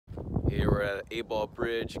Here we're at an 8-ball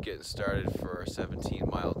bridge getting started for our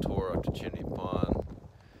 17-mile tour up to Chimney Pond.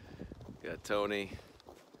 Got Tony,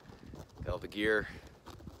 got all the gear.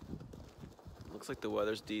 Looks like the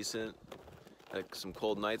weather's decent. Like some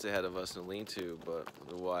cold nights ahead of us in a lean-to, but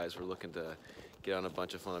otherwise we're looking to get on a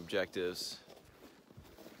bunch of fun objectives.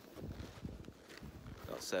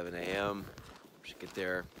 About 7 a.m. Should get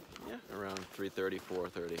there, around 3:30,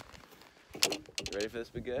 4:30. You ready for this,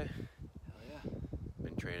 big guy?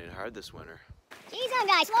 Been training hard this winter. Jeez,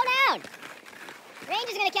 guys, slow down!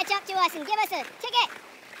 Ranger's gonna catch up to us and give us a ticket!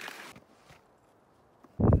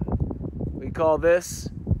 We call this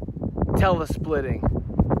telesplitting,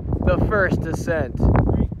 the first descent.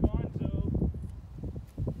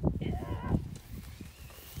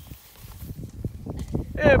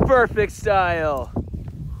 In perfect style!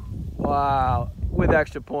 Wow, with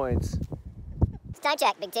extra points. It's time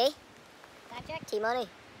check, Big T. Time check? T-money.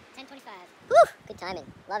 10:25. Whew, good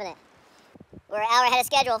timing. Loving it. We're an hour ahead of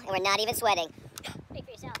schedule, and we're not even sweating. Speak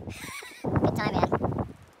for yourself. Good time, man.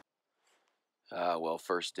 Well,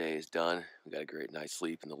 first day is done. We got a great night's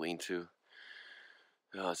sleep in the lean-to.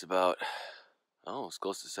 It's about, it's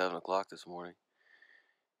close to 7 o'clock this morning.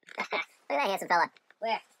 Look at that handsome fella.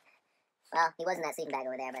 Where? Well, he was in that sleeping bag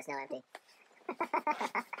over there, but it's now empty.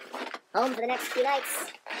 Home for the next few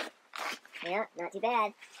nights. Yeah, not too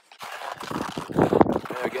bad.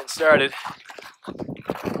 We're getting started.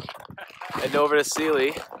 Heading over to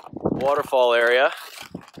Sealy waterfall area.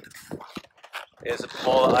 There's the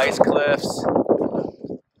Pomola ice cliffs,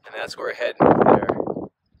 and that's where we're heading over there.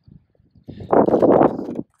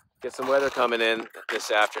 Get some weather coming in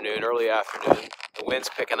this afternoon, early afternoon. The wind's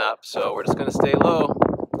picking up, so we're just gonna stay low.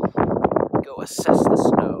 Go assess the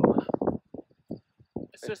snow.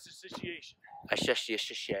 Assess the situation. Assess the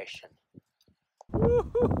situation.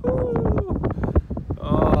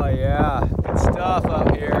 Oh yeah, good stuff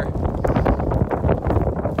up here.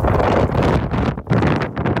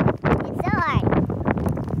 It's so hard.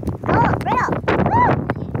 Cold, brittle. Woo!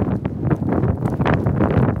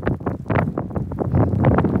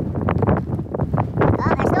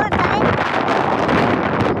 Oh, there's storm coming.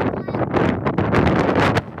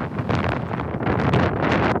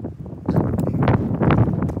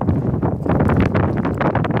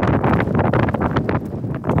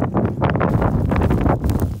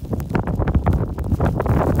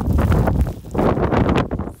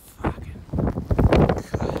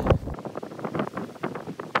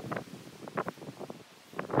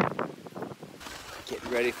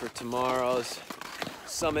 Ready for tomorrow's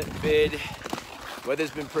summit bid.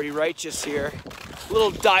 Weather's been pretty righteous here. A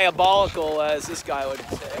little diabolical, as this guy would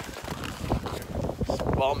say. It's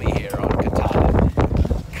balmy here on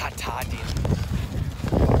Katahdin.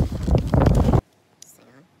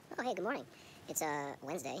 Oh, hey, good morning. It's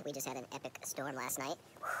Wednesday. We just had an epic storm last night.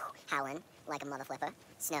 Whew, howling like a mother flipper.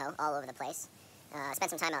 Snow all over the place.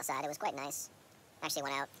 Spent some time outside. It was quite nice. Actually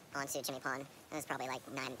went out onto Chimney Pond. It was probably like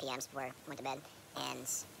 9 p.m. before I went to bed. And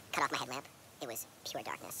cut off my headlamp. It was pure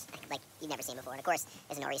darkness, like you've never seen before. And of course,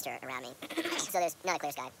 there's a nor'easter around me, so there's not a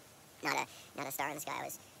clear sky, not a star in the sky. It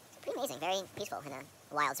was pretty amazing, very peaceful in a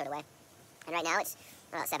wild sort of way. And right now it's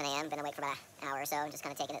about 7 a.m. Been awake for about an hour or so, just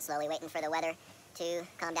kind of taking it slowly, waiting for the weather to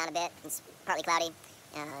calm down a bit. It's partly cloudy,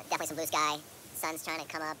 definitely some blue sky. Sun's trying to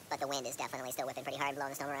come up, but the wind is definitely still whipping pretty hard, blowing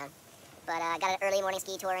the snow around. But got an early morning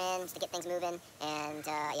ski tour in just to get things moving, and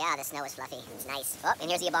yeah, the snow is fluffy. It's nice. Oh, and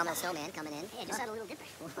here's the abominable snowman coming in. Hey, I just had a little dipper.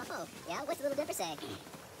 Whoa, yeah, what's the little dipper say?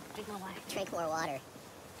 Drink more water. Drink more water.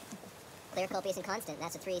 Clear, copious, and constant.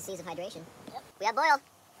 That's the 3 C's of hydration. Yep. We got boil.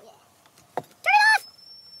 Yeah. Turn it off!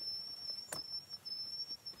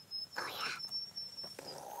 Oh,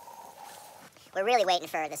 yeah. We're really waiting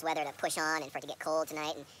for this weather to push on and for it to get cold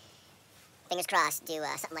tonight, and fingers crossed, do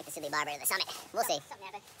something like the Silly Barber to the summit. We'll see. Something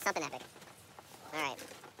epic. Something epic. All right,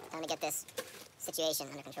 time to get this situation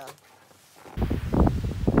under control.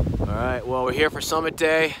 All right, well, we're here for summit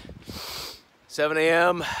day, 7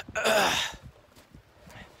 a.m.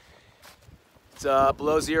 It's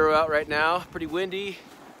below 0 out right now, pretty windy,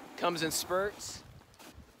 comes in spurts.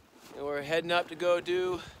 And we're heading up to go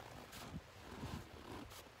do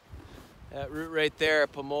that route right there,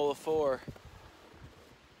 Pomola 4.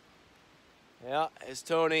 Yeah, it's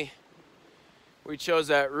Tony. We chose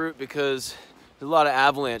that route because there's a lot of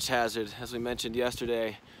avalanche hazard, as we mentioned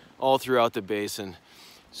yesterday, all throughout the basin.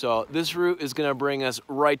 So this route is gonna bring us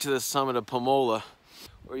right to the summit of Pomola.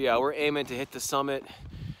 We're aiming to hit the summit.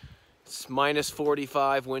 It's minus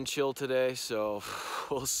 45 wind chill today, so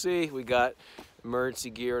we'll see. We got emergency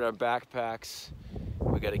gear in our backpacks.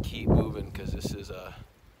 We gotta keep moving because this is a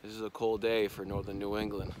cold day for northern New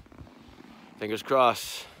England. Fingers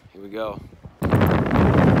crossed. Here we go.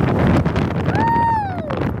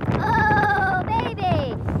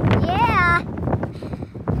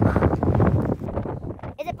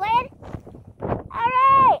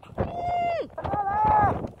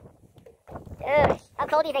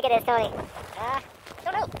 old do you think it is, Tony?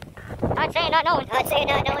 Don't know. I'd say not knowing. I'd say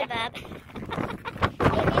not knowing, Bob.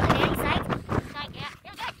 How you feeling, man? You psyched? Psyched, yeah.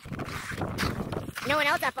 Feeling good. No one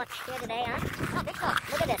else up here today, huh? Oh, big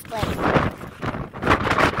talk. Look at this place.